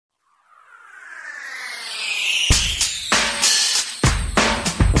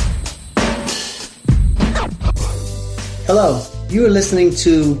Hello, you are listening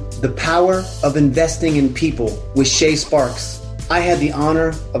to The Power of Investing in People with Shay Sparks. I had the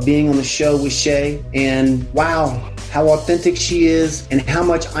honor of being on the show with Shay, and wow, how authentic she is and how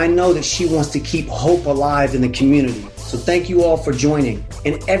much I know that she wants to keep hope alive in the community. So thank you all for joining.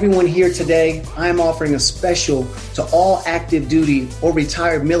 And everyone here today, I am offering a special to all active duty or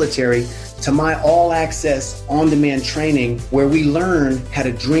retired military to my all-access on-demand training where we learn how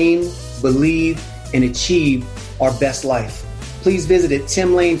to dream, believe, and achieve our best life. Please visit at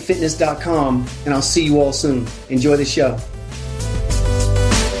timlanefitness.com, and I'll see you all soon. Enjoy the show.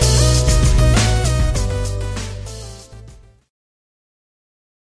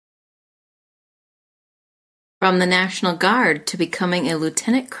 From the National Guard to becoming a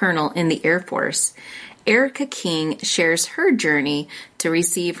lieutenant colonel in the Air Force, Erika King shares her journey to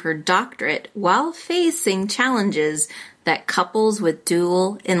receive her doctorate while facing challenges that couples with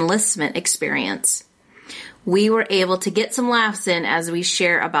dual enlistment experience. We were able to get some laughs in as we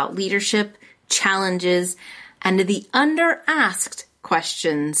share about leadership, challenges, and the under-asked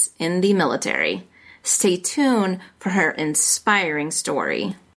questions in the military. Stay tuned for her inspiring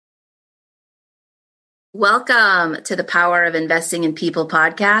story. Welcome to the Power of Investing in People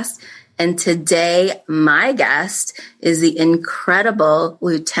podcast. And today, my guest is the incredible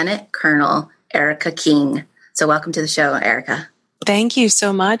Lieutenant Colonel Erika King. So welcome to the show, Erika. Thank you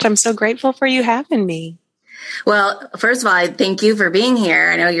so much. I'm so grateful for you having me. Well, first of all, I thank you for being here.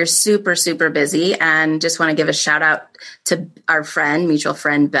 I know you're super, super busy, and just want to give a shout out to our mutual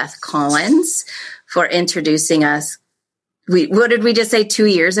friend, Beth Collins, for introducing us. What did we just say 2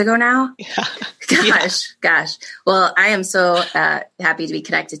 years ago now? Yeah. Gosh. Well, I am so happy to be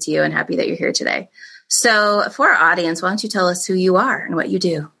connected to you and happy that you're here today. So for our audience, why don't you tell us who you are and what you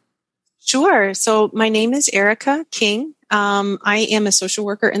do? Sure. So my name is Erika King. I am a social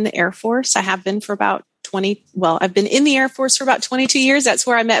worker in the Air Force. I have been for about I've been in the Air Force for about 22 years. That's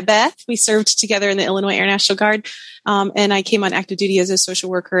where I met Beth. We served together in the Illinois Air National Guard. And I came on active duty as a social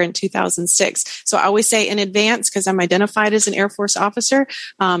worker in 2006. So I always say in advance, because I'm identified as an Air Force officer,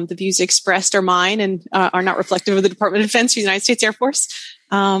 the views expressed are mine and are not reflective of the Department of Defense or the United States Air Force.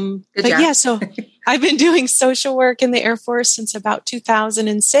 So I've been doing social work in the Air Force since about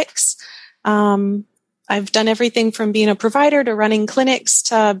 2006. I've done everything from being a provider to running clinics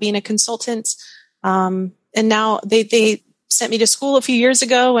to being a consultant. And now they sent me to school a few years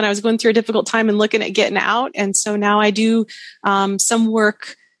ago when I was going through a difficult time and looking at getting out. And so now I do some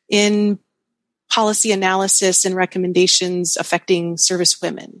work in policy analysis and recommendations affecting service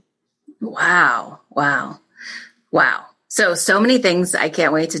women. Wow. So many things. I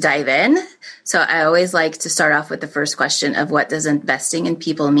can't wait to dive in. So I always like to start off with the first question of what does investing in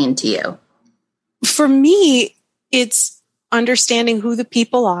people mean to you? For me, it's understanding who the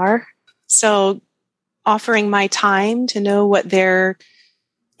people are. So offering my time to know what their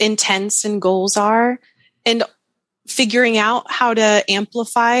intents and goals are and figuring out how to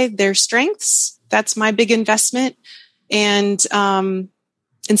amplify their strengths. That's my big investment. And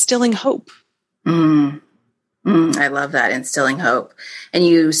instilling hope. I love that, instilling hope. And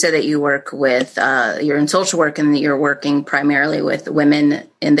you said that you work with, you're in social work and you're working primarily with women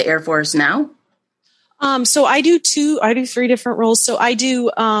in the Air Force now? So I do three different roles. So I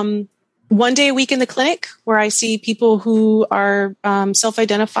do 1 day a week in the clinic where I see people who are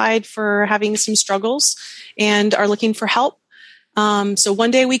self-identified for having some struggles and are looking for help. So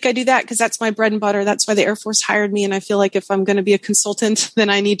 1 day a week I do that because that's my bread and butter. That's why the Air Force hired me. And I feel like if I'm going to be a consultant, then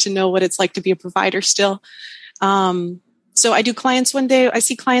I need to know what it's like to be a provider still. So I do clients 1 day. I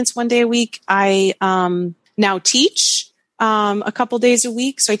see clients 1 day a week. I now teach a couple days a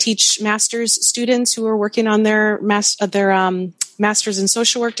week. So I teach master's students who are working on their master's in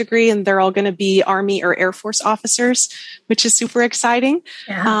social work degree, and they're all going to be Army or Air Force officers, which is super exciting.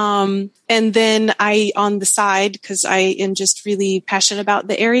 Yeah. And then on the side, because I am just really passionate about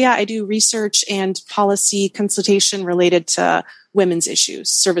the area, I do research and policy consultation related to women's issues,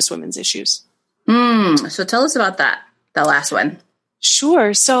 service women's issues. So tell us about that, the last one.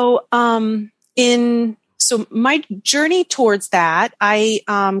 Sure. So my journey towards that,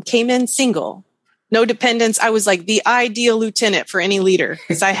 I came in single. No dependents. I was like the ideal lieutenant for any leader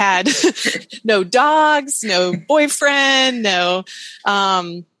because I had no dogs, no boyfriend,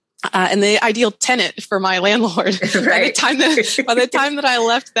 and the ideal tenant for my landlord. Right. By the time that I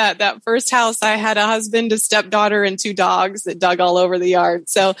left that first house, I had a husband, a stepdaughter, and 2 dogs that dug all over the yard.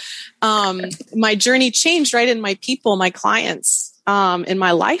 So my journey changed right in my people, my clients. and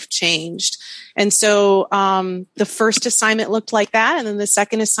my life changed. And so the first assignment looked like that. And then the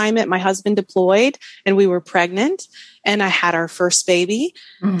second assignment, my husband deployed and we were pregnant and I had our first baby.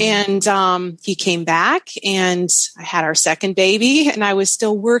 And he came back and I had our second baby and I was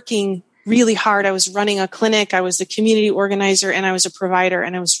still working really hard. I was running a clinic. I was a community organizer and I was a provider.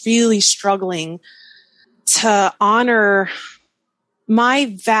 And I was really struggling to honor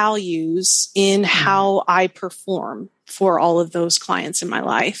my values in how I perform for all of those clients in my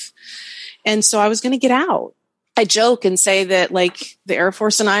life. And so I was going to get out. I joke and say that like the Air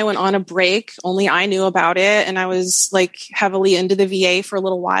Force and I went on a break. Only I knew about it. And I was like heavily into the VA for a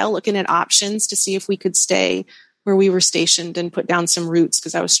little while, looking at options to see if we could stay where we were stationed and put down some roots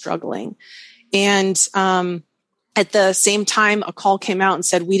because I was struggling. And at the same time, a call came out and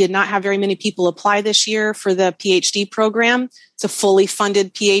said, we did not have very many people apply this year for the PhD program. It's a fully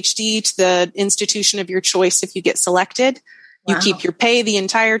funded PhD to the institution of your choice if you get selected. You keep your pay the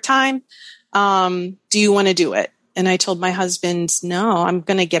entire time. Do you want to do it? And I told my husband, no, I'm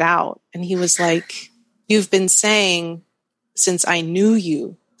going to get out. And he was like, you've been saying since I knew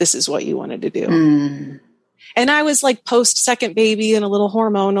you, this is what you wanted to do. And I was like post second baby and a little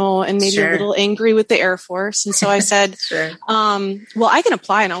hormonal and maybe a little angry with the Air Force. And so I said, well, I can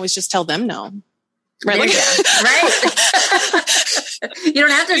apply and always just tell them no. Right. Right. You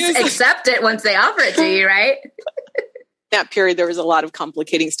don't have to accept it once they offer it to you, right? That period, there was a lot of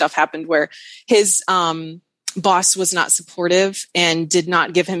complicating stuff happened where his boss was not supportive and did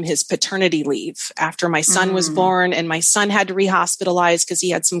not give him his paternity leave after my son was born. And my son had to rehospitalize because he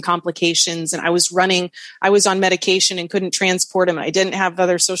had some complications. And I was on medication and couldn't transport him. And I didn't have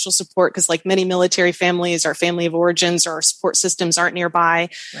other social support because like many military families, our family of origins or our support systems aren't nearby.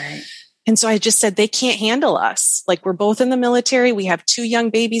 Right. And so I just said, they can't handle us. Like we're both in the military. We have 2 young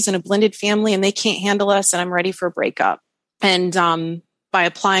babies and a blended family and they can't handle us. And I'm ready for a breakup. And by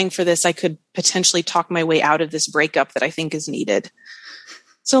applying for this, I could potentially talk my way out of this breakup that I think is needed.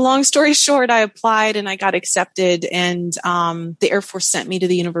 So long story short, I applied and I got accepted. And the Air Force sent me to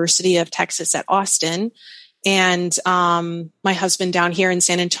the University of Texas at Austin. And my husband down here in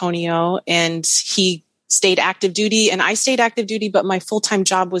San Antonio. And he stayed active duty and I stayed active duty, but my full-time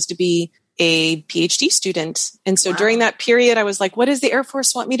job was to be a PhD student. And so during that period, I was like, what does the Air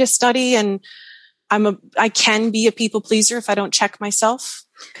Force want me to study? And I can be a people pleaser if I don't check myself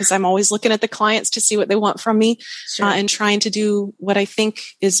because I'm always looking at the clients to see what they want from me and trying to do what I think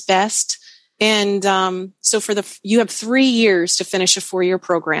is best. And so you have 3 years to finish a 4-year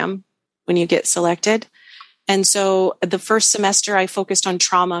program when you get selected. And so the first semester I focused on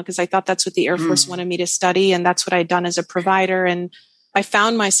trauma because I thought that's what the Air Force wanted me to study. And that's what I'd done as a provider. And I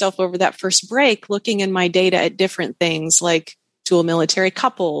found myself over that first break looking in my data at different things like dual military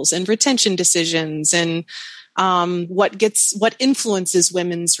couples and retention decisions and what influences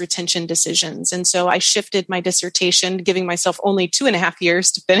women's retention decisions. And so I shifted my dissertation, giving myself only 2.5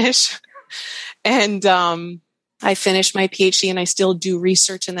 years to finish. And I finished my PhD and I still do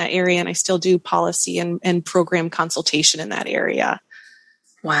research in that area and I still do policy and program consultation in that area.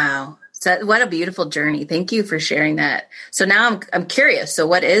 Wow. So what a beautiful journey. Thank you for sharing that. So now I'm curious. So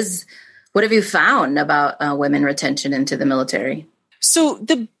what have you found about women retention into the military? So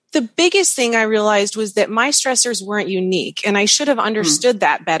the biggest thing I realized was that my stressors weren't unique and I should have understood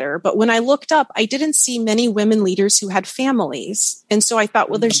that better. But when I looked up, I didn't see many women leaders who had families. And so I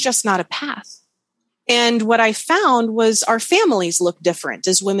thought, well, there's just not a path. And what I found was our families look different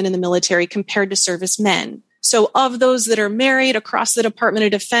as women in the military compared to service men. So of those that are married across the Department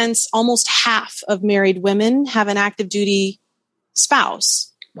of Defense, almost half of married women have an active duty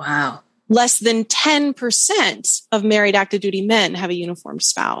spouse. Wow. Less than 10% of married active duty men have a uniformed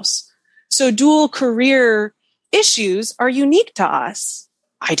spouse. So dual career issues are unique to us.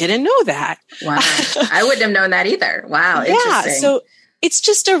 I didn't know that. Wow. I wouldn't have known that either. Wow. Yeah. Interesting. So it's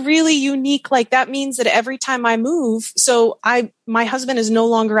just a really unique, that means that every time I move, my husband is no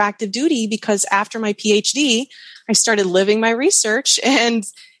longer active duty because after my PhD, I started living my research. And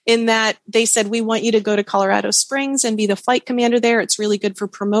in that they said, we want you to go to Colorado Springs and be the flight commander there. It's really good for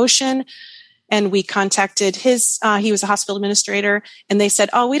promotion. And we contacted he was a hospital administrator and they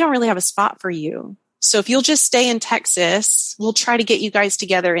said, oh, we don't really have a spot for you. So if you'll just stay in Texas, we'll try to get you guys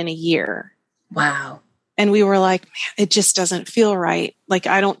together in a year. Wow. And we were like, man, it just doesn't feel right. Like,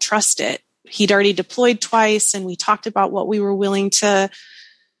 I don't trust it. He'd already deployed twice and we talked about what we were willing to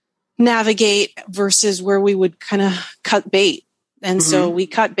navigate versus where we would kind of cut bait. And so we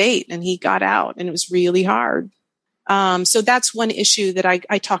cut bait and he got out and it was really hard. So that's one issue that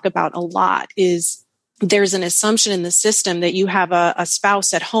I talk about a lot is there's an assumption in the system that you have a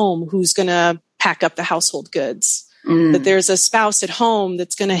spouse at home who's going to pack up the household goods. that there's a spouse at home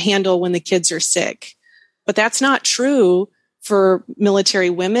that's going to handle when the kids are sick. But that's not true for military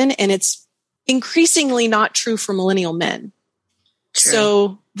women, and it's increasingly not true for millennial men. True.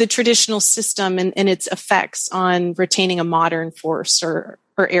 So the traditional system and its effects on retaining a modern force or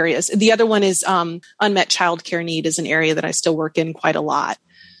areas. The other one is unmet childcare need is an area that I still work in quite a lot.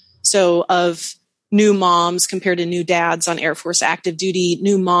 So of new moms compared to new dads on Air Force active duty,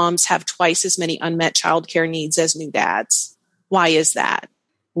 new moms have twice as many unmet childcare needs as new dads. Why is that?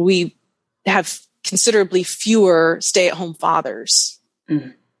 We have considerably fewer stay-at-home fathers.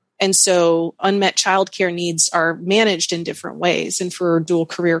 Mm. And so unmet childcare needs are managed in different ways. And for dual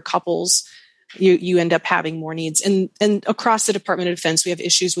career couples, you end up having more needs. And across the Department of Defense, we have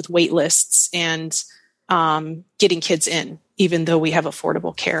issues with wait lists and getting kids in, even though we have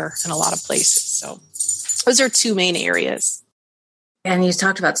affordable care in a lot of places. So those are two main areas. And you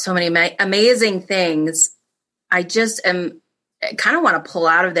talked about so many amazing things. I just kind of want to pull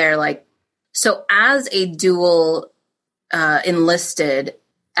out of there. Like, so as a dual enlisted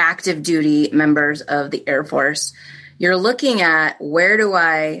active duty members of the Air Force, you're looking at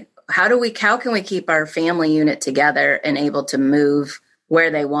how can we keep our family unit together and able to move where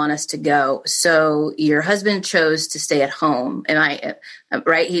they want us to go. So your husband chose to stay at home. Am I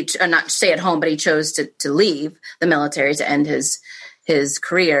right? He not stay at home, but he chose to leave the military to end his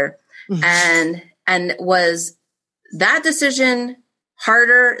career. Mm-hmm. And was that decision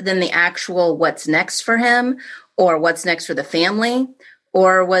harder than the actual what's next for him or what's next for the family?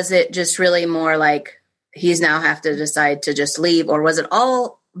 Or was it just really more like he's now have to decide to just leave? Or was it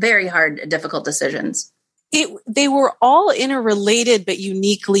all very hard, difficult decisions? They were all interrelated, but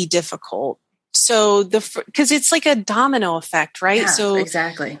uniquely difficult. So because it's like a domino effect, right? Yeah, so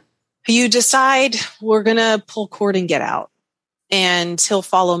exactly. You decide we're going to pull cord and get out, and he'll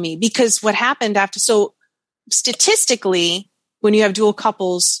follow me. Because what happened so statistically, when you have dual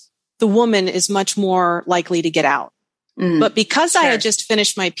couples, the woman is much more likely to get out. But because I had just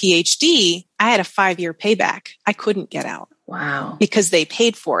finished my PhD, I had a 5-year payback. I couldn't get out. Wow. Because they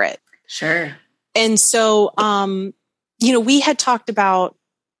paid for it. Sure. And so, we had talked about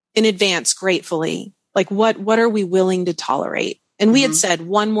in advance, gratefully, like what are we willing to tolerate? And we had said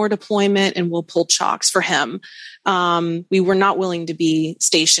one more deployment and we'll pull chocks for him. We were not willing to be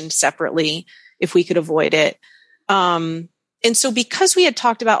stationed separately if we could avoid it. And so because we had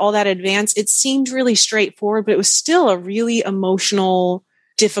talked about all that in advance, it seemed really straightforward, but it was still a really emotional,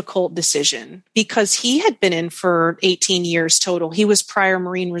 difficult decision because he had been in for 18 years total. He was prior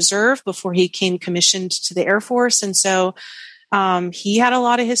Marine Reserve before he came commissioned to the Air Force. And so he had a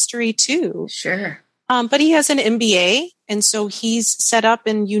lot of history too. Sure. But he has an MBA. And so he's set up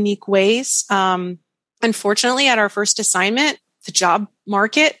in unique ways. Unfortunately, at our first assignment, the job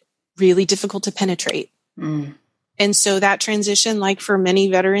market, really difficult to penetrate. And so that transition, like for many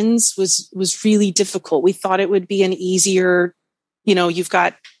veterans, was really difficult. We thought it would be an easier, you've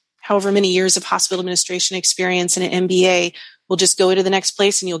got however many years of hospital administration experience and an MBA. We'll just go to the next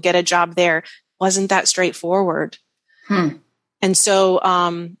place and you'll get a job there. Wasn't that straightforward. And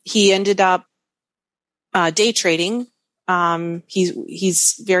so he ended up day trading.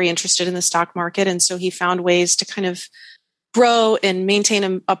 He's very interested in the stock market. And so he found ways to kind of grow and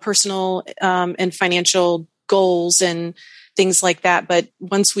maintain a personal and financial goals and things like that. But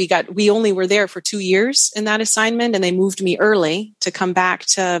once we only were there for 2 years in that assignment, and they moved me early to come back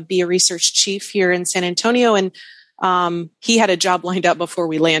to be a research chief here in San Antonio. And he had a job lined up before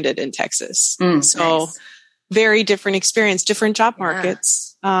we landed in Texas. So nice. Very different experience, different job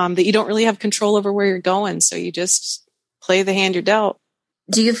markets that you don't really have control over where you're going. So you just play the hand you're dealt.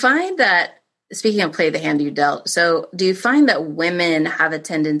 Do you find that, speaking of play the hand you dealt, so do you find that women have a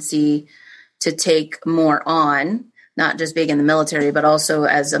tendency to take more on, not just being in the military, but also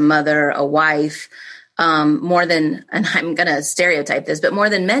as a mother, a wife, more than, and I'm going to stereotype this, but more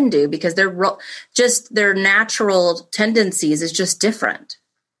than men do, because their natural tendencies is just different.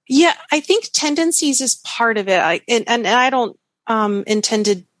 Yeah, I think tendencies is part of it. And I don't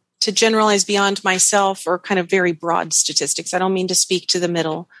intend to generalize beyond myself or kind of very broad statistics. I don't mean to speak to the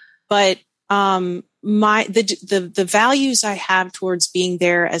middle, but the values I have towards being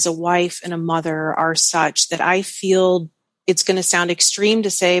there as a wife and a mother are such that I feel, it's going to sound extreme to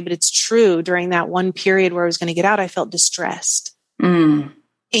say, but it's true. During that one period where I was going to get out, I felt distressed. And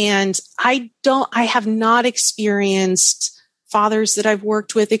I have not experienced fathers that I've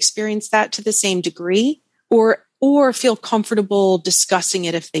worked with experience that to the same degree or feel comfortable discussing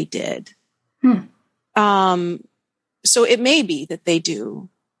it if they did. So it may be that they do,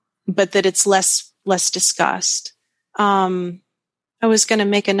 but that it's less discussed. I was going to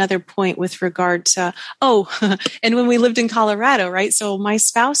make another point with regard to, and when we lived in Colorado, right? So my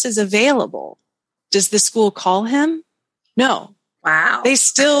spouse is available. Does the school call him? No. Wow. They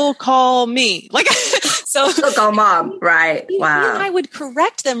still call me. Still call mom. Right. Wow. And I would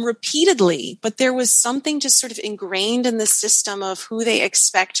correct them repeatedly, but there was something just sort of ingrained in the system of who they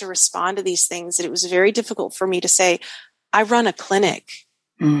expect to respond to these things that it was very difficult for me to say, I run a clinic.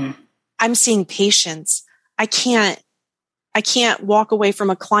 I'm seeing patients. I can't walk away from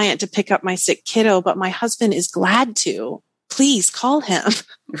a client to pick up my sick kiddo, but my husband is glad to. Please call him.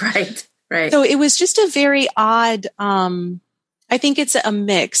 Right. Right. So it was just a very odd, I think it's a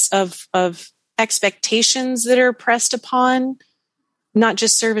mix of expectations that are pressed upon not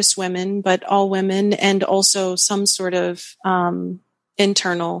just service women, but all women, and also some sort of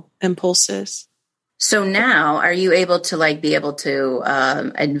internal impulses. So now are you able to be able to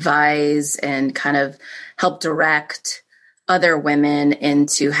advise and kind of help direct other women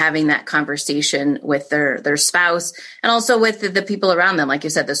into having that conversation with their spouse and also with the people around them, like you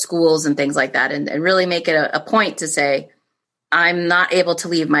said, the schools and things like that, and really make it a point to say, I'm not able to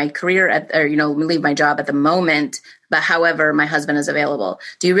leave my career leave my job at the moment, but however, my husband is available.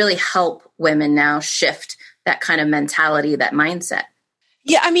 Do you really help women now shift that kind of mentality, that mindset?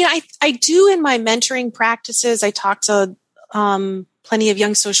 Yeah, I mean, I do in my mentoring practices. I talk to plenty of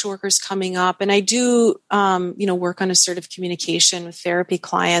young social workers coming up, and I do, work on assertive communication with therapy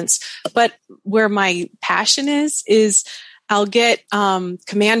clients. But where my passion is I'll get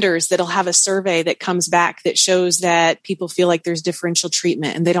commanders that'll have a survey that comes back that shows that people feel like there's differential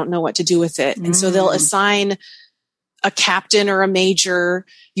treatment and they don't know what to do with it. And so they'll assign a captain or a major,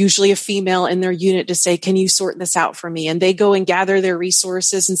 usually a female in their unit, to say, can you sort this out for me? And they go and gather their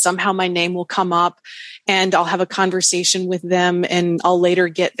resources, and somehow my name will come up, and I'll have a conversation with them, and I'll later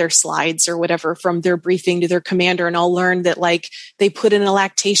get their slides or whatever from their briefing to their commander. And I'll learn that they put in a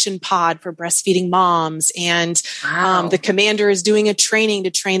lactation pod for breastfeeding moms. And the commander is doing a training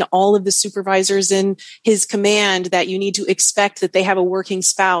to train all of the supervisors in his command that you need to expect that they have a working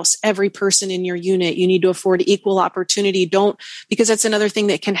spouse. Every person in your unit, you need to afford equal opportunity. Because that's another thing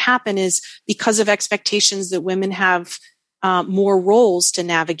that can happen is because of expectations that women have more roles to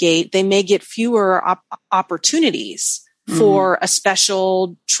navigate, they may get fewer opportunities for a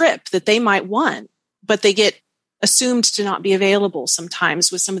special trip that they might want, but they get assumed to not be available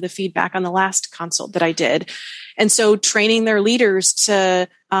sometimes with some of the feedback on the last consult that I did. And so training their leaders to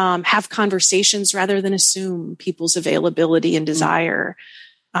have conversations rather than assume people's availability and desire.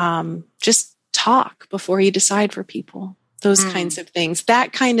 Just talk before you decide for people, those kinds of things.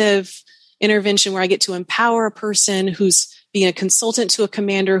 That kind of intervention where I get to empower a person who's being a consultant to a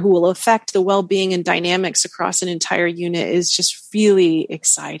commander who will affect the well-being and dynamics across an entire unit is just really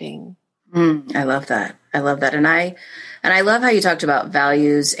exciting. I love that. And I love how you talked about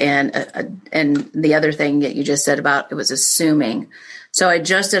values and the other thing that you just said about it was assuming. So I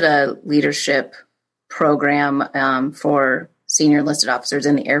just did a leadership program for senior enlisted officers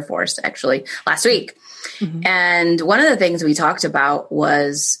in the Air Force, actually, last week. And one of the things we talked about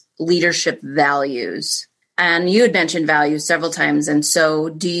was leadership values. And you had mentioned values several times. And so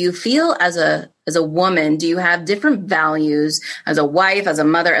do you feel as a woman, do you have different values as a wife, as a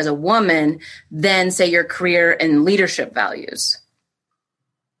mother, as a woman, than say your career and leadership values?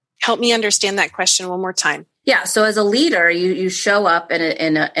 Help me understand that question one more time. Yeah. So as a leader, you show up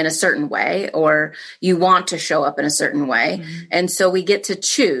in a certain way, or you want to show up in a certain way. And so we get to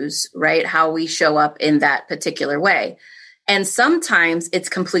choose, right, how we show up in that particular way. And sometimes it's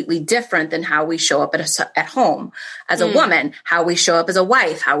completely different than how we show up at home as a woman, how we show up as a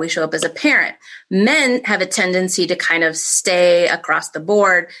wife, how we show up as a parent. Men have a tendency to kind of stay across the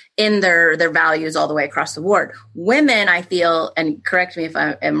board in their values all the way across the board. Women, I feel, and correct me if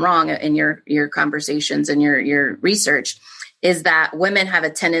I am wrong in your conversations and your research, is that women have a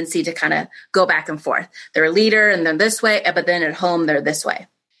tendency to kind of go back and forth. They're a leader and they're this way, but then at home, they're this way.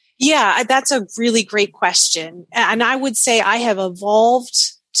 Yeah, that's a really great question. And I would say I have evolved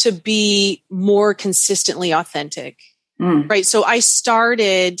to be more consistently authentic, right? So I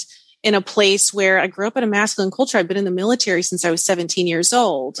started in a place where I grew up in a masculine culture. I've been in the military since I was 17 years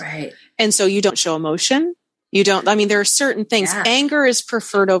old. Right. And so you don't show emotion. There are certain things. Yeah. Anger is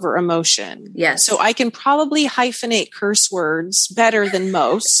preferred over emotion. Yes. So I can probably hyphenate curse words better than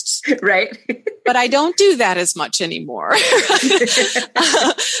most. Right. But I don't do that as much anymore.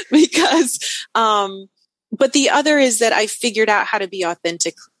 But the other is that I figured out how to be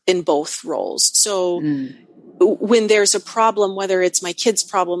authentic in both roles. So when there's a problem, whether it's my kid's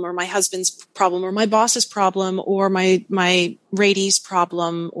problem or my husband's problem or my boss's problem or my radie's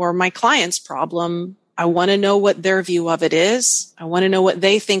problem or my client's problem, I want to know what their view of it is. I want to know what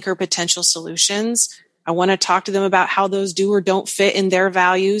they think are potential solutions. I want to talk to them about how those do or don't fit in their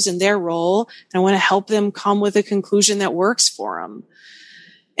values and their role. And I want to help them come with a conclusion that works for them.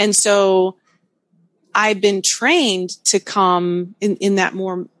 And so I've been trained to come in that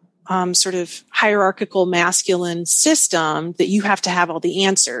more sort of hierarchical masculine system that you have to have all the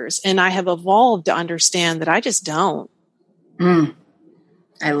answers. And I have evolved to understand that I just don't.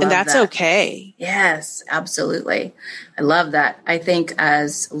 I love and that's that. okay. Yes, absolutely. I love that. I think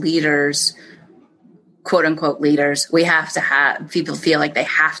as leaders, quote unquote leaders, we have to have, people feel like they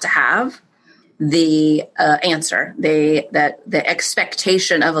have to have the answer. That the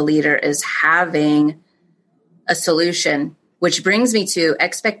expectation of a leader is having a solution, which brings me to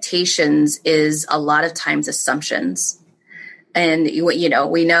expectations is a lot of times assumptions. And,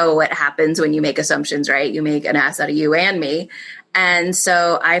 we know what happens when you make assumptions, right? You make an ass out of you and me. And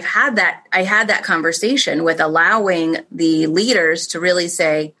so I had that conversation with allowing the leaders to really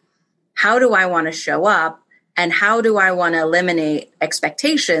say, how do I want to show up? And how do I want to eliminate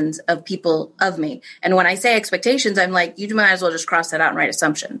expectations of people of me? And when I say expectations, I'm like, you might as well just cross that out and write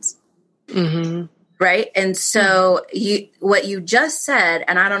assumptions. Mm-hmm. Right. And so what you just said,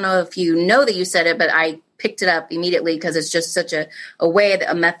 and I don't know if you know that you said it, but I picked it up immediately because it's just such a way,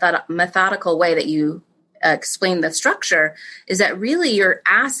 a methodical way that you explain the structure, is that really you're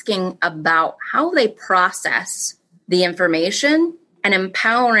asking about how they process the information and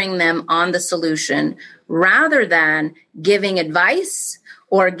empowering them on the solution rather than giving advice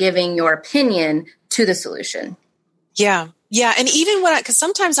or giving your opinion to the solution. Yeah. Yeah. And even because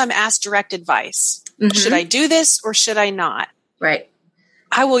sometimes I'm asked direct advice. Mm-hmm. Should I do this or should I not? Right.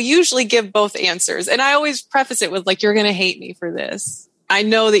 I will usually give both answers. And I always preface it with like, you're going to hate me for this. I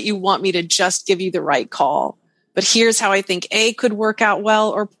know that you want me to just give you the right call, but here's how I think A could work out well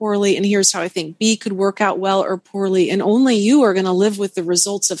or poorly. And here's how I think B could work out well or poorly. And only you are going to live with the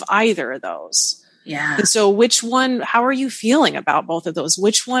results of either of those. Yeah. And so how are you feeling about both of those?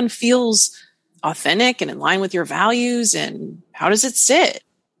 Which one feels authentic and in line with your values, and how does it sit?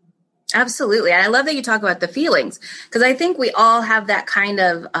 Absolutely. And I love that you talk about the feelings, because I think we all have that kind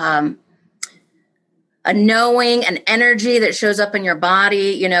of a knowing, an energy that shows up in your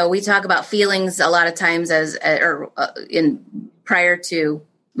body. We talk about feelings a lot of times prior to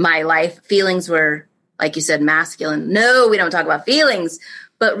my life, feelings were, like you said, masculine. No, we don't talk about feelings,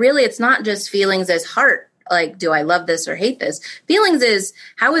 but really it's not just feelings as heart. Like, do I love this or hate this? Feelings is,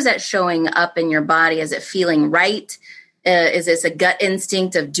 how is that showing up in your body? Is it feeling right? Is this a gut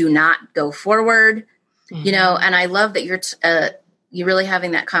instinct of do not go forward? Mm-hmm. And I love that you're really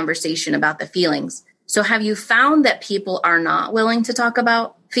having that conversation about the feelings. So have you found that people are not willing to talk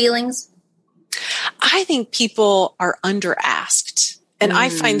about feelings? I think people are under asked, and I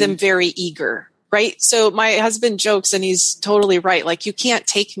find them very eager. Right. So my husband jokes, and he's totally right. Like, you can't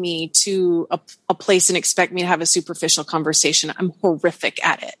take me to a place and expect me to have a superficial conversation. I'm horrific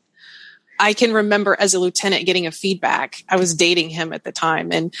at it. I can remember as a lieutenant getting a feedback. I was dating him at the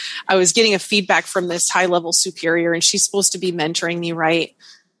time, and I was getting a feedback from this high level superior, and she's supposed to be mentoring me. Right.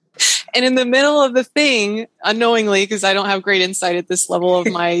 And in the middle of the thing, unknowingly, because I don't have great insight at this level of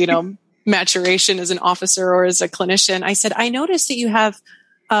my, maturation as an officer or as a clinician, I said, I noticed that you have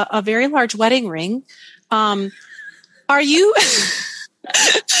a very large wedding ring. Are you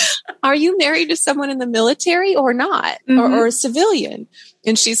married to someone in the military or not, or a civilian?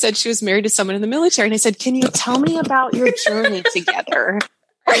 And she said she was married to someone in the military. And I said, can you tell me about your journey together?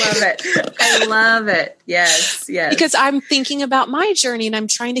 I love it. I love it. Yes. Yes. Because I'm thinking about my journey, and I'm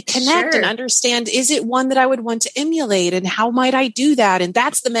trying to connect and understand, is it one that I would want to emulate, and how might I do that? And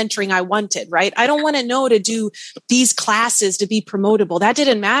that's the mentoring I wanted, right? I don't want to know to do these classes to be promotable. That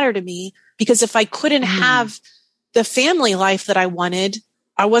didn't matter to me, because if I couldn't have the family life that I wanted,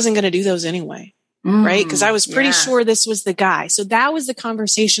 I wasn't going to do those anyway. Right. Because I was pretty sure this was the guy. So that was the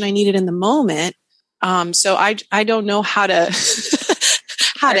conversation I needed in the moment. So I don't know how to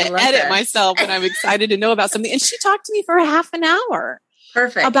edit myself when I'm excited to know about something. And she talked to me for half an hour.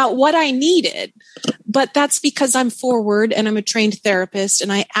 Perfect. About what I needed. But that's because I'm forward and I'm a trained therapist,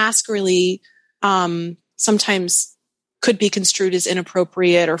 and I ask really sometimes could be construed as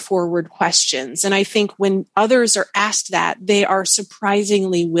inappropriate or forward questions. And I think when others are asked that, they are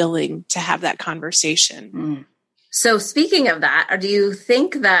surprisingly willing to have that conversation. So speaking of that, do you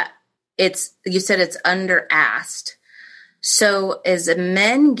think that you said it's under asked? So is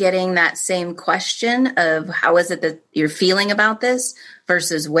men getting that same question of how is it that you're feeling about this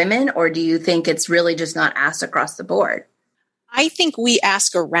versus women? Or do you think it's really just not asked across the board? I think we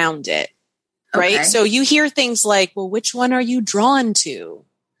ask around it, right? Okay. So you hear things like, well, which one are you drawn to?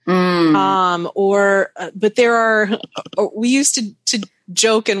 But there are, we used to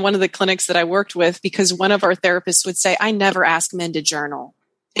joke in one of the clinics that I worked with, because one of our therapists would say, I never ask men to journal.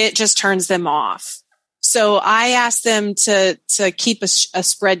 It just turns them off. So I asked them to keep a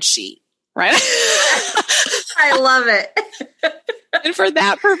spreadsheet, right? I love it. And for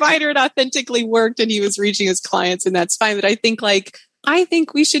that provider, it authentically worked and he was reaching his clients, and that's fine. But I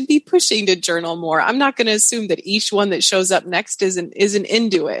think we should be pushing to journal more. I'm not going to assume that each one that shows up next isn't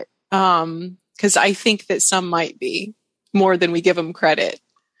into it. Because I think that some might be more than we give them credit.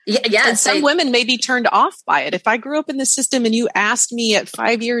 Yeah, and some women may be turned off by it. If I grew up in the system and you asked me at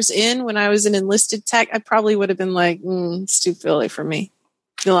 5 years in when I was an enlisted tech, I probably would have been like, it's too early for me.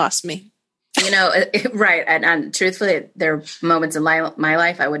 You lost me. Right. And truthfully, there are moments in my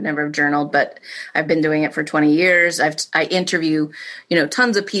life I would never have journaled, but I've been doing it for 20 years. I interview,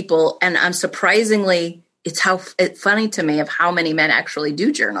 tons of people, and I'm surprisingly, it's funny to me of how many men actually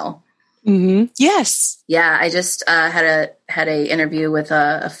do journal. Mm-hmm. Yes. Yeah. I just had a interview with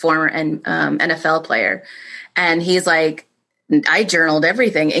a former NFL player, and he's like, I journaled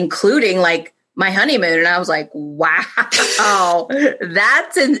everything, including like my honeymoon. And I was like, wow,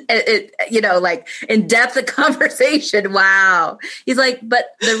 that's in depth of conversation. Wow. He's like, but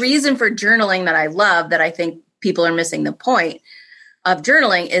the reason for journaling that I love, that I think people are missing the point of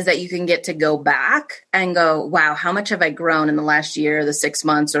journaling, is that you can get to go back and go, wow, how much have I grown in the last year, the 6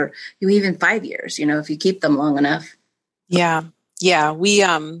 months, or even 5 years, if you keep them long enough. Yeah. Yeah. We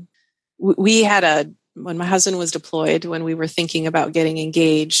had when my husband was deployed, when we were thinking about getting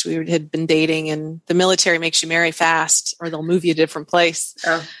engaged, we had been dating, and the military makes you marry fast or they'll move you to a different place.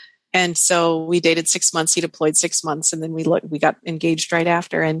 Oh. And so we dated 6 months, he deployed 6 months, and then we got engaged right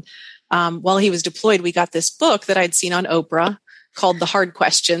after. And while he was deployed, we got this book that I'd seen on Oprah called The Hard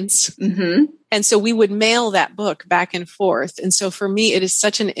Questions. Mm-hmm. And so we would mail that book back and forth. And so for me, it is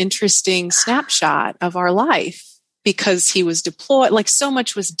such an interesting snapshot of our life, because he was deployed. Like, so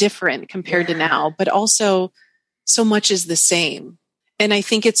much was different compared to now, but also so much is the same. And I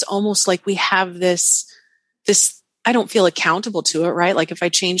think it's almost like we have this, I don't feel accountable to it, right? Like if I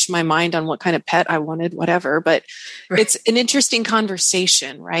changed my mind on what kind of pet I wanted, whatever, but It's an interesting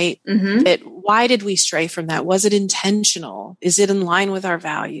conversation, right? Mm-hmm. Why did we stray from that? Was it intentional? Is it in line with our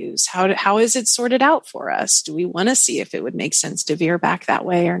values? How is it sorted out for us? Do we want to see if it would make sense to veer back that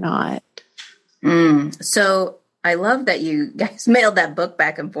way or not? So I love that you guys mailed that book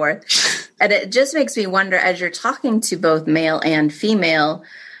back and forth. And it just makes me wonder, as you're talking to both male and female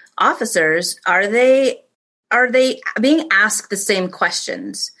officers, are they being asked the same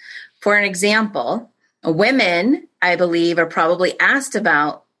questions? For an example, women, I believe, are probably asked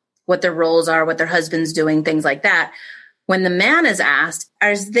about what their roles are, what their husband's doing, things like that. When the man is asked,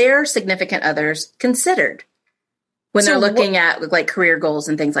 are their significant others considered when they're looking at like career goals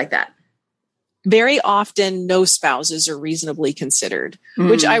and things like that? Very often, no spouses are reasonably considered,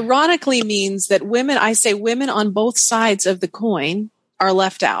 which ironically means that women on both sides of the coin are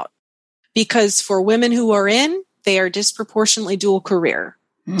left out, because for women who are in, they are disproportionately dual career.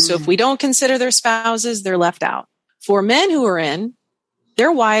 So if we don't consider their spouses, they're left out. For men who are in,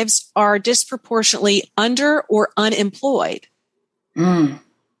 their wives are disproportionately under or unemployed.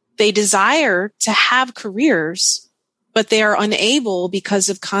 They desire to have careers, but they are unable because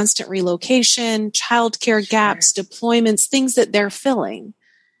of constant relocation, childcare gaps, deployments, things that they're filling.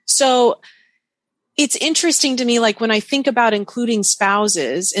 So it's interesting to me, like when I think about including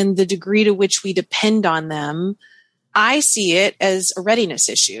spouses and the degree to which we depend on them, I see it as a readiness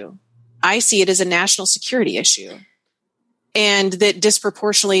issue. I see it as a national security issue, and that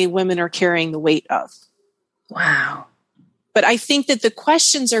disproportionately women are carrying the weight of. Wow. But I think that the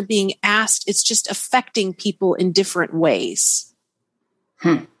questions are being asked, it's just affecting people in different ways.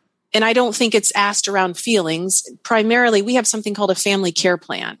 And I don't think it's asked around feelings. Primarily, we have something called a family care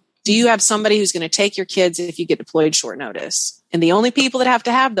plan. Do you have somebody who's going to take your kids if you get deployed short notice? And the only people that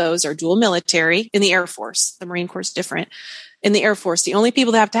have those are dual military in the Air Force. The Marine Corps is different. In the Air Force, the only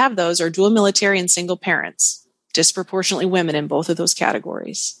people that have those are dual military and single parents, disproportionately women in both of those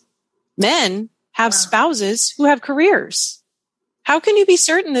categories. Men have spouses who have careers. How can you be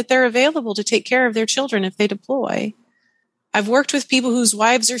certain that they're available to take care of their children if they deploy? I've worked with people whose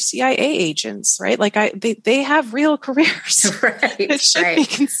wives are CIA agents, right? Like they have real careers. Right. It should be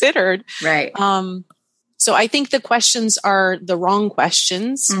considered. Right. So I think the questions are the wrong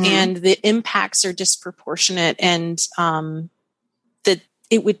questions, and the impacts are disproportionate, and that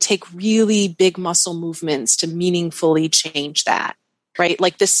it would take really big muscle movements to meaningfully change that, right?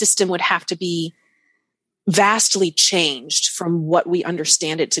 Like the system would have to be vastly changed from what we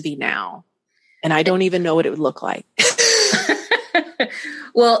understand it to be now. And I don't even know what it would look like.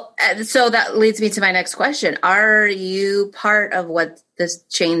 Well, so that leads me to my next question. Are you part of what this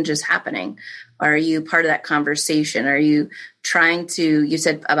change is happening? Are you part of that conversation? Are you trying to, you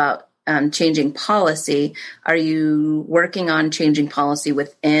said about changing policy. Are you working on changing policy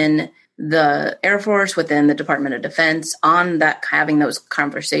within the Air Force, within the Department of Defense on that, having those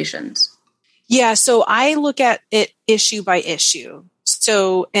conversations? Yeah. So I look at it issue by issue.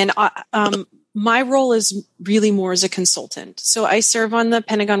 So, and my role is really more as a consultant. So I serve on the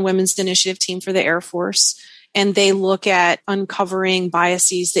Pentagon Women's Initiative team for the Air Force, and they look at uncovering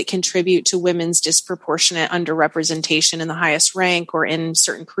biases that contribute to women's disproportionate underrepresentation in the highest rank or in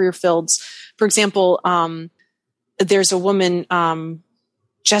certain career fields. For example, there's a woman,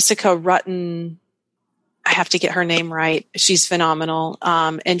 Jessica Rutten. I have to get her name right. She's phenomenal.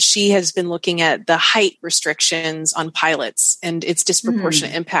 And she has been looking at the height restrictions on pilots and its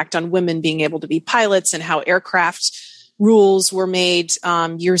disproportionate impact on women being able to be pilots, and how aircraft rules were made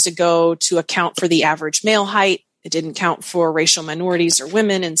years ago to account for the average male height. It didn't count for racial minorities or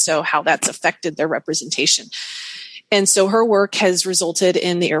women. And so how that's affected their representation. And so her work has resulted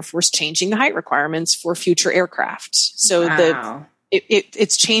in the Air Force changing the height requirements for future aircraft. So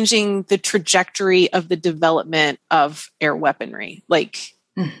it's changing the trajectory of the development of air weaponry. Like,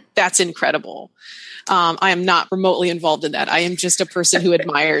 that's incredible. I am not remotely involved in that. I am just a person who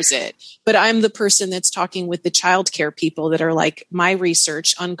admires it. But I'm the person that's talking with the childcare people that are like, my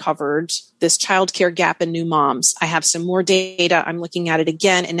research uncovered this childcare gap in new moms. I have some more data. I'm looking at it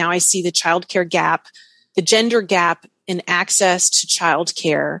again. And now I see the childcare gap, the gender gap in access to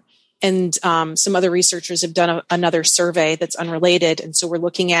childcare. And some other researchers have done another survey that's unrelated. And so we're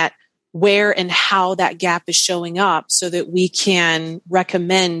looking at where and how that gap is showing up so that we can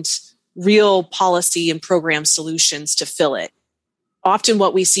recommend real policy and program solutions to fill it. Often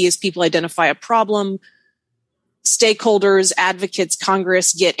what we see is people identify a problem, stakeholders, advocates,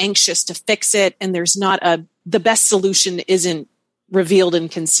 Congress get anxious to fix it, and there's not the best solution isn't revealed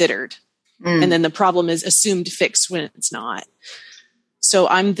and considered. And then the problem is assumed fixed when it's not. So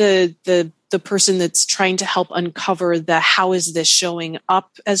I'm the person that's trying to help uncover how is this showing up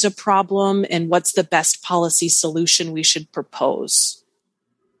as a problem and what's the best policy solution we should propose.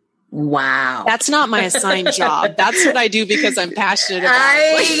 Wow. That's not my assigned job. That's what I do because I'm passionate about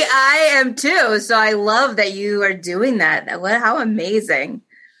it. I am too. So I love that you are doing that. How amazing.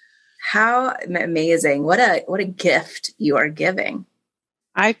 How amazing. What a gift you are giving.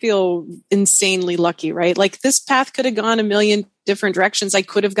 I feel insanely lucky, right? Like, this path could have gone a million different directions. I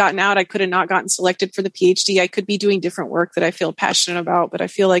could have gotten out. I could have not gotten selected for the PhD. I could be doing different work that I feel passionate about, but I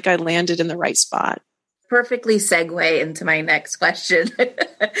feel like I landed in the right spot. Perfectly segue into my next question.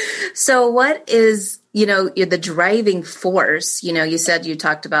 So what is, the driving force? You said you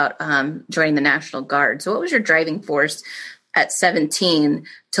talked about joining the National Guard. So what was your driving force at 17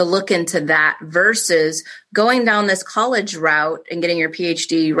 to look into that versus going down this college route and getting your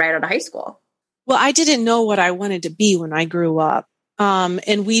PhD right out of high school? Well, I didn't know what I wanted to be when I grew up.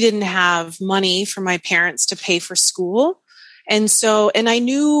 And we didn't have money for my parents to pay for school. And I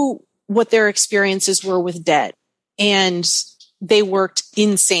knew what their experiences were with debt, and they worked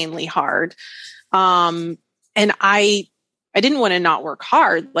insanely hard. And I didn't want to not work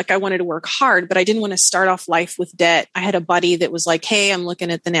hard. Like, I wanted to work hard, but I didn't want to start off life with debt. I had a buddy that was like, hey, I'm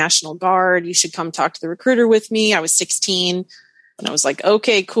looking at the National Guard. You should come talk to the recruiter with me. I was 16. And I was like,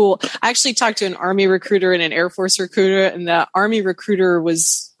 okay, cool. I actually talked to an Army recruiter and an Air Force recruiter, and the Army recruiter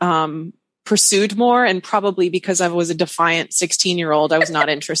was pursued more. And probably because I was a defiant 16-year-old, I was not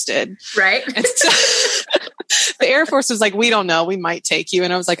interested. Right. And so, the Air Force was like, we don't know. We might take you.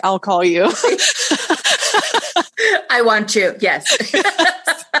 And I was like, I'll call you. I want you. Yes.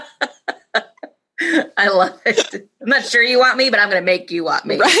 I love it. I'm not sure you want me, but I'm going to make you want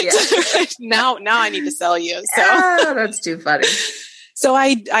me. Right. Yeah. Now I need to sell you. So that's too funny. So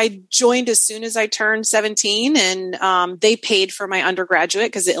I joined as soon as I turned 17, and they paid for my undergraduate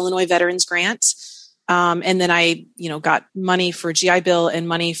because the Illinois Veterans Grant. And then I, got money for GI Bill and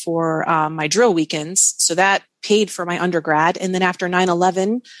money for my drill weekends. So that paid for my undergrad. And then after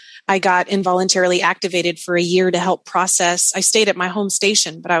 9/11, I got involuntarily activated for a year to help process. I stayed at my home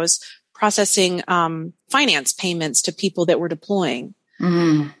station, but I was processing finance payments to people that were deploying.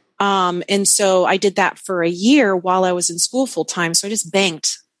 And so I did that for a year while I was in school full time. So I just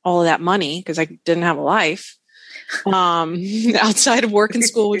banked all of that money because I didn't have a life outside of work and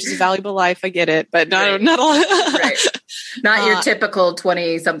school, which is a valuable life. I get it, but not a lot. Right. Not your typical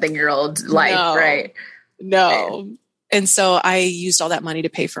 20-something-year-old life, right? No. Right. And so I used all that money to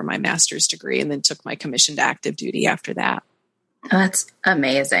pay for my master's degree and then took my commission to active duty after that. That's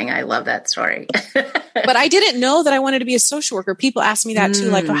amazing. I love that story. But I didn't know that I wanted to be a social worker. People ask me that too.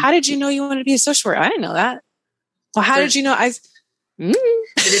 Like, well, how did you know you wanted to be a social worker? I didn't know that. Well, how did you know?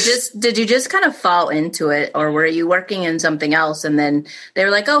 Did you just kind of fall into it, or were you working in something else? And then they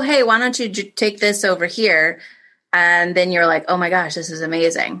were like, oh, hey, why don't you take this over here? And then you're like, oh my gosh, this is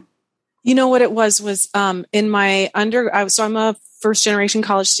amazing. You know what it was in my so I'm a first generation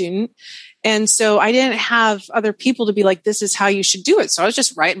college student. And so I didn't have other people to be like, this is how you should do it. So I was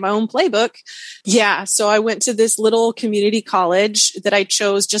just writing my own playbook. Yeah. So I went to this little community college that I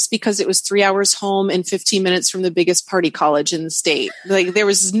chose just because it was 3 hours home and 15 minutes from the biggest party college in the state. Like there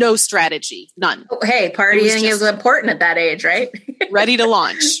was no strategy, none. Oh, hey, partying is important at that age, right? Ready to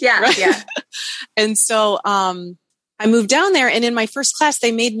launch. Yeah. Right? Yeah. And so, I moved down there, and in my first class,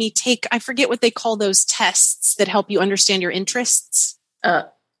 they made me take, I forget what they call those tests that help you understand your interests.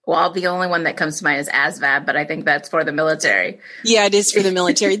 Well, the only one that comes to mind is ASVAB, but I think that's for the military. Yeah, it is for the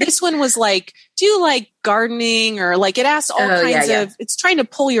military. This one was like, do you like gardening? Or like it asks all kinds of, it's trying to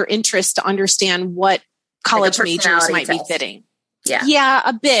pull your interest to understand what college majors might be fitting. Yeah. Yeah,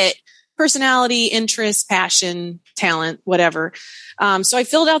 a bit. Personality, interest, passion, talent, whatever. So I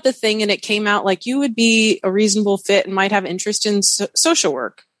filled out the thing and it came out like you would be a reasonable fit and might have interest in social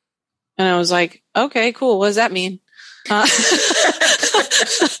work. And I was like, okay, cool. What does that mean?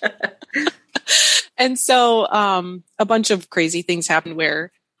 And so a bunch of crazy things happened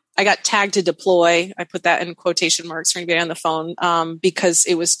where I got tagged to deploy. I put that in quotation marks for anybody on the phone because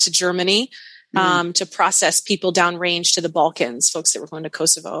it was to Germany. To process people downrange to the Balkans, folks that were going to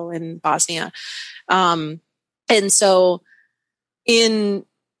Kosovo and Bosnia. And so in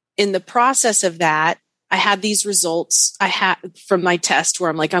the process of that, I had these results I had from my test where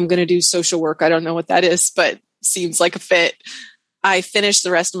I'm like, I'm going to do social work. I don't know what that is, but seems like a fit. I finished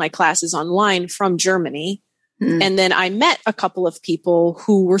the rest of my classes online from Germany. And then I met a couple of people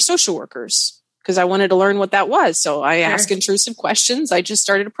who were social workers, because I wanted to learn what that was. So I asked intrusive questions. I just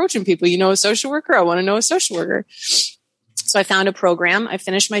started approaching people. You know a social worker? I want to know a social worker. So I found a program. I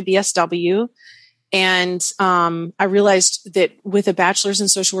finished my BSW. And I realized that with a bachelor's in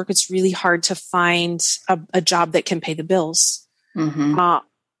social work, it's really hard to find a job that can pay the bills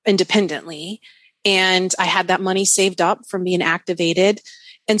independently. And I had that money saved up from being activated.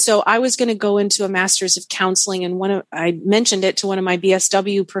 And so I was going to go into a master's of counseling, and I mentioned it to one of my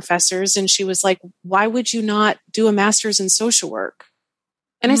BSW professors, and she was like, why would you not do a master's in social work?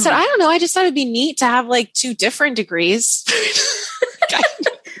 And I said, I don't know. I just thought it'd be neat to have like 2 different degrees. Hey,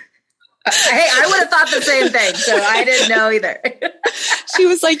 I would have thought the same thing. So I didn't know either. She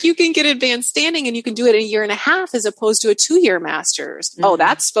was like, you can get advanced standing and you can do it in 1.5 years as opposed to a 2-year master's. Oh,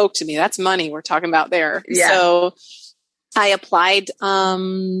 that spoke to me. That's money we're talking about there. Yeah. So I applied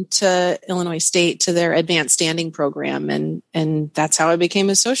to Illinois State to their advanced standing program, and that's how I became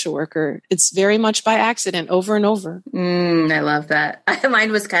a social worker. It's very much by accident, over and over. I love that.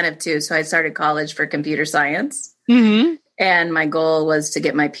 Mine was kind of too. So I started college for computer science, and my goal was to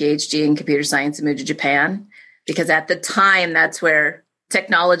get my PhD in computer science and move to Japan, because at the time that's where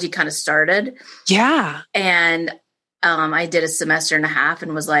technology kind of started. Yeah, and I did a 1.5 semesters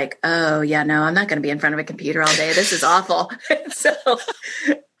and was like, oh yeah, no, I'm not going to be in front of a computer all day. This is awful. So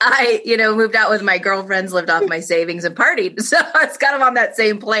I, moved out with my girlfriends, lived off my savings and partied. So I was kind of on that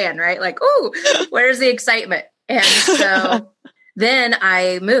same plan, right? Like, ooh, where's the excitement? And so then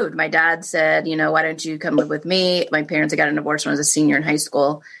I moved. My dad said, why don't you come live with me? My parents had gotten divorced when I was a senior in high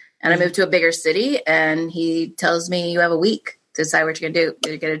school, and I moved to a bigger city, and he tells me, you have a week to decide what you're going to do.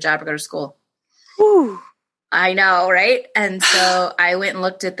 Either get a job or go to school. Ooh. I know, right? And so I went and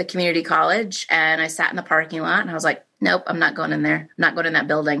looked at the community college, and I sat in the parking lot, and I was like, nope, I'm not going in there. I'm not going in that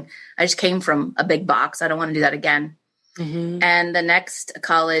building. I just came from a big box. I don't want to do that again. And the next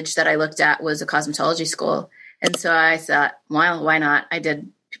college that I looked at was a cosmetology school. And so I thought, well, why not? I did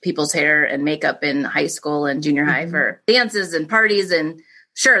people's hair and makeup in high school and junior high for dances and parties. And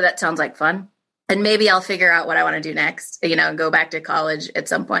sure, that sounds like fun. And maybe I'll figure out what I want to do next, go back to college at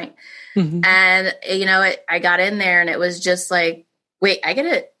some point. And, I got in there, and it was just like, wait, I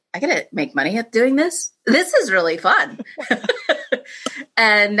get to make money at doing this. This is really fun.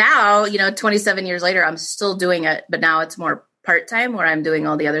 And now, 27 years later, I'm still doing it, but now it's more part-time, where I'm doing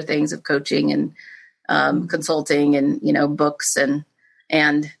all the other things of coaching and consulting and, books and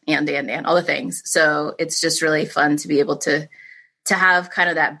all the things. So it's just really fun to be able to have kind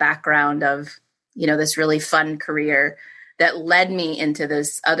of that background of, this really fun career that led me into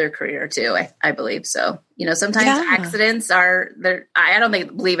this other career too, I believe. So, sometimes accidents are there. I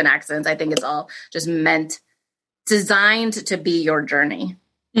don't believe in accidents. I think it's all just designed to be your journey.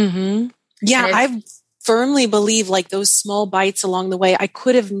 Yeah. firmly believe like those small bites along the way, I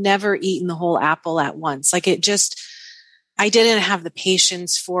could have never eaten the whole apple at once. Like I didn't have the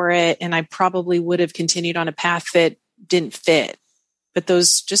patience for it. And I probably would have continued on a path that didn't fit. But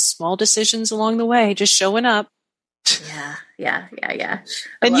those just small decisions along the way, just showing up. Yeah.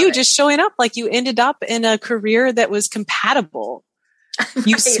 And you just showing up, like you ended up in a career that was compatible. Right.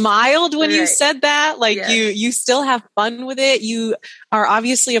 You smiled when you said that, like you still have fun with it. You are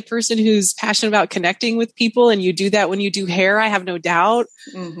obviously a person who's passionate about connecting with people, and you do that when you do hair. I have no doubt,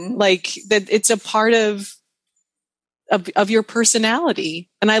 like that it's a part of your personality.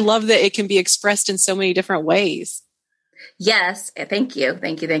 And I love that it can be expressed in so many different ways. Yes. Thank you.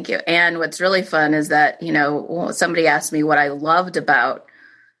 And what's really fun is that, somebody asked me what I loved about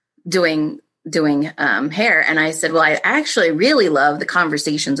doing hair. And I said, well, I actually really love the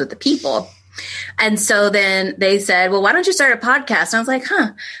conversations with the people. And so then they said, well, why don't you start a podcast? And I was like,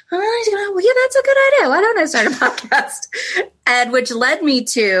 well, yeah, that's a good idea. Why don't I start a podcast? And which led me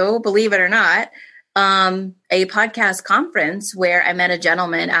to, believe it or not, a podcast conference where I met a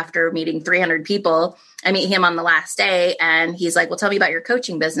gentleman after meeting 300 people. I meet him on the last day and he's like, well, tell me about your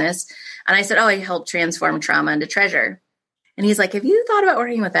coaching business. And I said, I help transform trauma into treasure. And he's like, have you thought about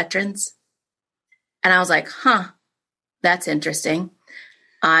working with veterans? And I was like, that's interesting.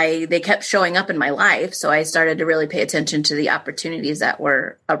 They kept showing up in my life. So I started to really pay attention to the opportunities that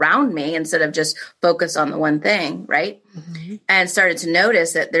were around me instead of just focus on the one thing. Right. Mm-hmm. And started to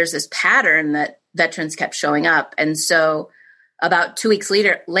notice that there's this pattern that veterans kept showing up. And so about 2 weeks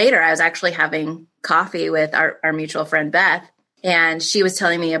later, I was actually having coffee with our mutual friend, Beth, and she was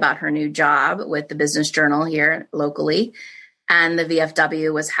telling me about her new job with the Business Journal here locally. And the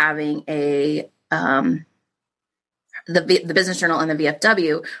VFW was having the Business Journal and the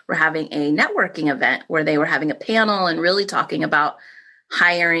VFW were having a networking event where they were having a panel and really talking about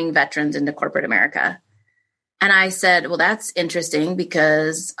hiring veterans into corporate America. And I said, well, that's interesting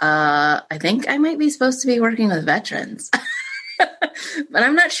because I think I might be supposed to be working with veterans, but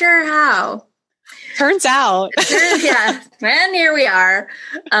I'm not sure how. Turns out. Yeah. And here we are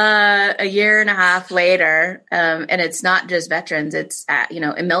a year and a half later. And it's not just veterans, it's,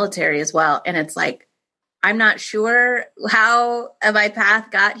 in military as well. And it's like, I'm not sure how my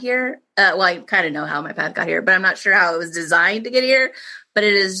path got here. Well, I kind of know how my path got here, but I'm not sure how it was designed to get here. But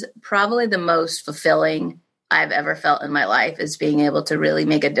it is probably the most fulfilling I've ever felt in my life, is being able to really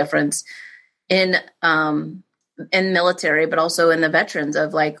make a difference in military, but also in the veterans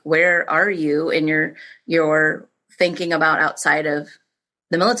of like, where are you in your thinking about outside of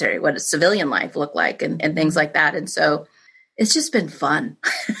the military? What does civilian life look like and things like that? And so it's just been fun.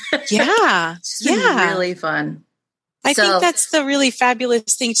 Yeah. It's been really fun. I think that's the really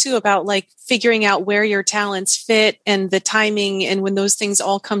fabulous thing too, about like figuring out where your talents fit and the timing. And when those things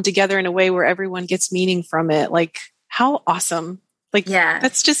all come together in a way where everyone gets meaning from it, like how awesome. Like,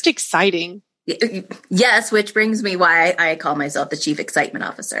 that's just exciting. Yes, which brings me why I call myself the Chief Excitement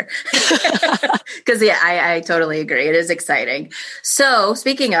Officer. Because I totally agree. It is exciting. So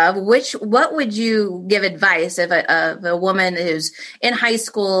speaking of what would you give advice if a woman who's in high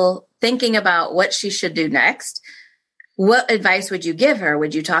school thinking about what she should do next? What advice would you give her?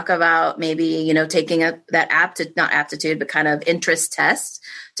 Would you talk about maybe, taking that not aptitude, but kind of interest test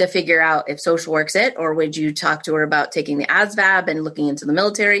to figure out if social work's it? Or would you talk to her about taking the ASVAB and looking into the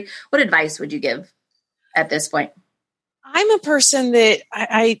military? What advice would you give at this point? I'm a person that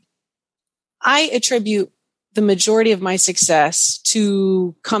I attribute the majority of my success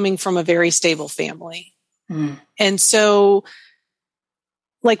to coming from a very stable family. And so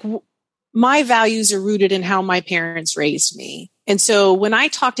my values are rooted in how my parents raised me. And so when I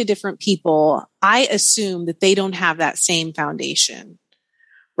talk to different people, I assume that they don't have that same foundation.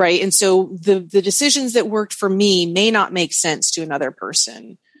 Right. And so the decisions that worked for me may not make sense to another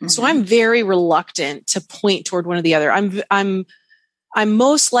person. Mm-hmm. So I'm very reluctant to point toward one or the other. I'm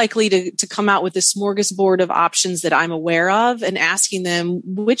most likely to come out with a smorgasbord of options that I'm aware of and asking them,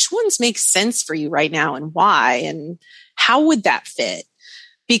 which ones make sense for you right now and why, and how would that fit?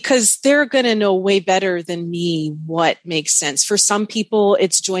 Because they're going to know way better than me what makes sense. For some people,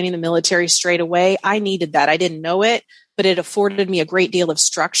 it's joining the military straight away. I needed that. I didn't know it, but it afforded me a great deal of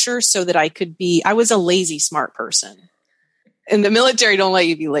structure so that I was a lazy, smart person. And the military don't let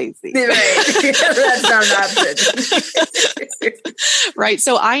you be lazy. Right. That's not an option. Right.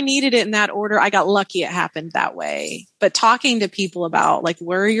 So I needed it in that order. I got lucky it happened that way. But talking to people about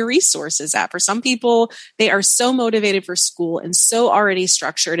where are your resources at? For some people, they are so motivated for school and so already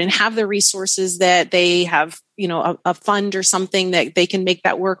structured and have the resources that they have, a fund or something that they can make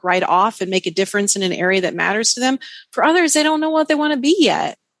that work right off and make a difference in an area that matters to them. For others, they don't know what they want to be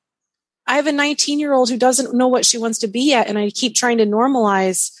yet. I have a 19-year-old who doesn't know what she wants to be yet. And I keep trying to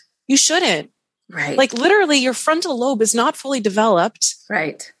normalize, you shouldn't. Right. Like literally your frontal lobe is not fully developed.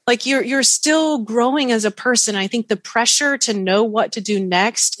 Right. Like you're still growing as a person. I think the pressure to know what to do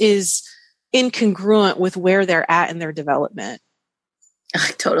next is incongruent with where they're at in their development.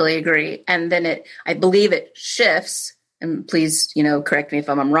 I totally agree. And then I believe it shifts, and please, correct me if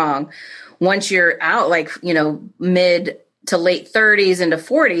I'm wrong. Once you're out, mid to late 30s into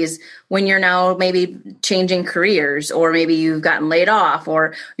 40s, when you're now maybe changing careers, or maybe you've gotten laid off,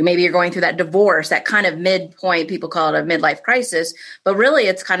 or maybe you're going through that divorce, that kind of midpoint, people call it a midlife crisis, but really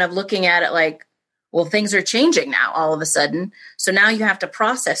it's kind of looking at it like, well, things are changing now all of a sudden. So now you have to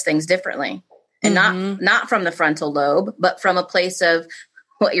process things differently, and not from the frontal lobe, but from a place of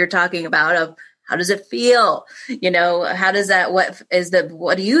what you're talking about of how does it feel? How does that,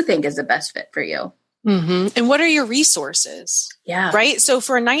 what do you think is the best fit for you? Mm-hmm. And what are your resources? Yeah. Right. So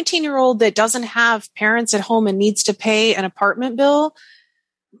for a 19-year-old that doesn't have parents at home and needs to pay an apartment bill,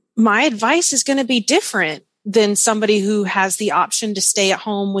 my advice is going to be different than somebody who has the option to stay at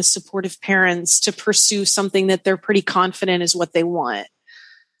home with supportive parents to pursue something that they're pretty confident is what they want.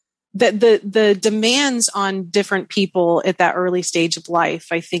 The demands on different people at that early stage of life,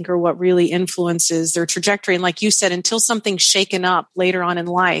 I think, are what really influences their trajectory. And like you said, until something's shaken up later on in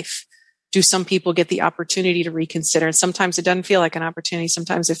life, do some people get the opportunity to reconsider? And sometimes it doesn't feel like an opportunity.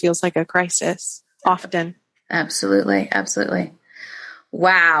 Sometimes it feels like a crisis. Often. Absolutely. Absolutely.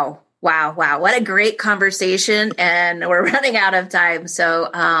 Wow. What a great conversation. And we're running out of time.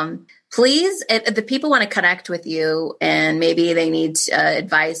 So please, if the people want to connect with you and maybe they need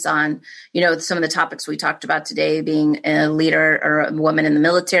advice on, some of the topics we talked about today, being a leader or a woman in the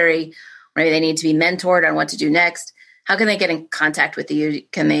military, or maybe they need to be mentored on what to do next, how can they get in contact with you?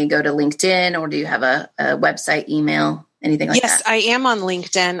 Can they go to LinkedIn, or do you have a website, email, anything like that? Yes, I am on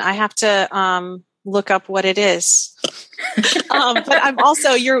LinkedIn. I have to look up what it is. But I'm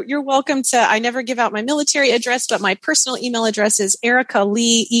also, you're welcome to, I never give out my military address, but my personal email address is Erika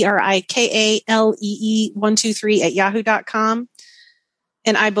Lee, ErikaLee123 at yahoo.com.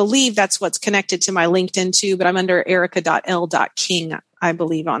 And I believe that's what's connected to my LinkedIn too, but I'm under erika.l.king, I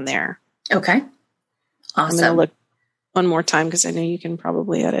believe, on there. Okay. Awesome. I'm going to look one more time because I know you can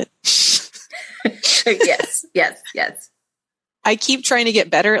probably edit. Yes. I keep trying to get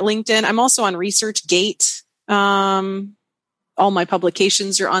better at LinkedIn. I'm also on ResearchGate. All my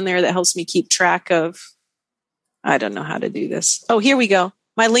publications are on there. That helps me keep track of, I don't know how to do this. Oh, here we go.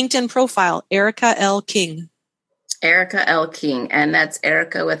 My LinkedIn profile, Erika L. King. Erika L. King. And that's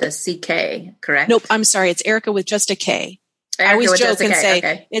Erika with a CK, correct? Nope. I'm sorry. It's Erika with just a K. I always joke and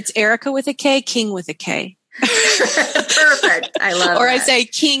say, It's Erika with a K, King with a K. Perfect. I love it. Or I say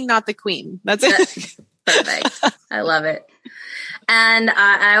king, not the queen. That's it. Perfect. I love it. And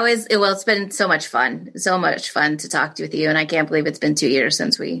it's been so much fun to talk with you. And I can't believe it's been 2 years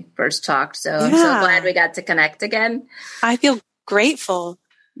since we first talked. So I'm so glad we got to connect again. I feel grateful.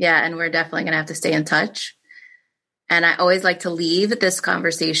 Yeah. And we're definitely going to have to stay in touch. And I always like to leave this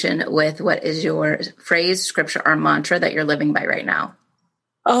conversation with what is your phrase, scripture, or mantra that you're living by right now?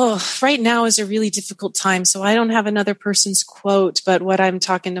 Oh, right now is a really difficult time. So I don't have another person's quote, but what I'm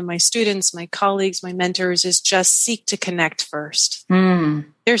talking to my students, my colleagues, my mentors is just seek to connect first.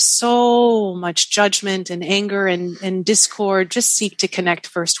 There's so much judgment and anger and discord. Just seek to connect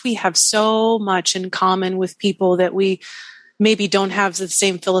first. We have so much in common with people that we maybe don't have the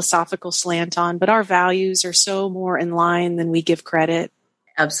same philosophical slant on, but our values are so more in line than we give credit.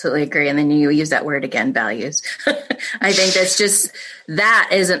 Absolutely agree. And then you use that word again, values. I think that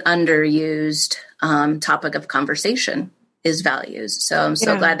is an underused topic of conversation, is values. So I'm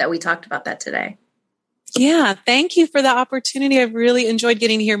so glad that we talked about that today. Yeah. Thank you for the opportunity. I've really enjoyed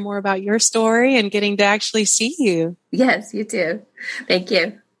getting to hear more about your story and getting to actually see you. Yes, you too. Thank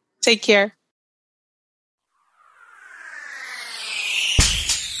you. Take care.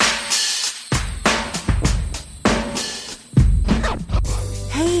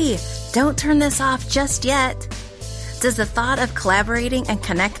 Hey, don't turn this off just yet. Does the thought of collaborating and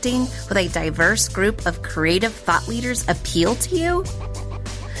connecting with a diverse group of creative thought leaders appeal to you?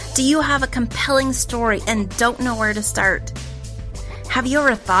 Do you have a compelling story and don't know where to start? Have you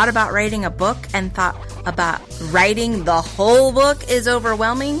ever thought about writing a book and thought about writing the whole book is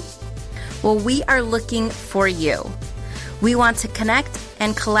overwhelming? Well, we are looking for you. We want to connect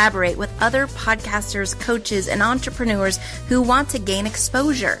and collaborate with other podcasters, coaches, and entrepreneurs who want to gain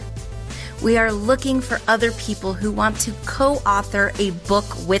exposure. We are looking for other people who want to co-author a book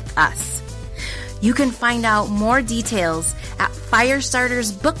with us. You can find out more details at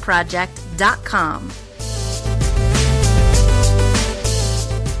firestartersbookproject.com.